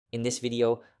In this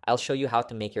video, I'll show you how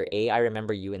to make your AI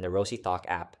remember you in the RosyTalk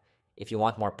app. If you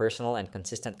want more personal and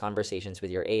consistent conversations with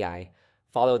your AI,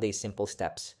 follow these simple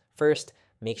steps. First,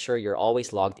 make sure you're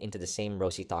always logged into the same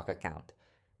RosyTalk account.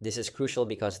 This is crucial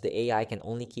because the AI can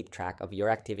only keep track of your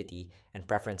activity and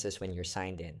preferences when you're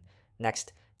signed in.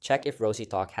 Next, check if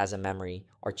RosyTalk has a memory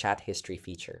or chat history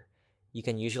feature. You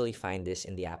can usually find this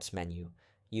in the app's menu.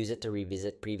 Use it to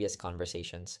revisit previous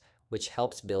conversations, which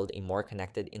helps build a more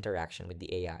connected interaction with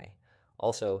the AI.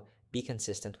 Also, be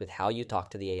consistent with how you talk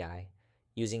to the AI.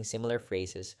 Using similar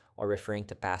phrases or referring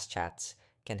to past chats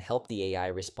can help the AI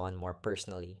respond more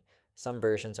personally. Some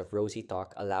versions of Rosy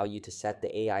Talk allow you to set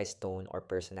the AI's tone or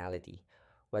personality,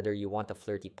 whether you want a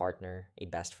flirty partner, a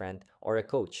best friend, or a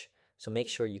coach. So make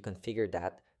sure you configure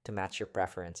that to match your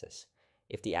preferences.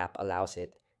 If the app allows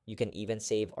it, you can even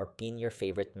save or pin your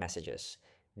favorite messages.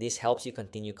 This helps you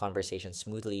continue conversations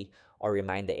smoothly or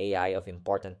remind the AI of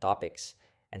important topics.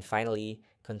 And finally,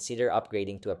 consider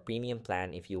upgrading to a premium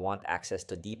plan if you want access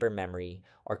to deeper memory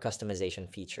or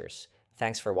customization features.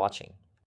 Thanks for watching.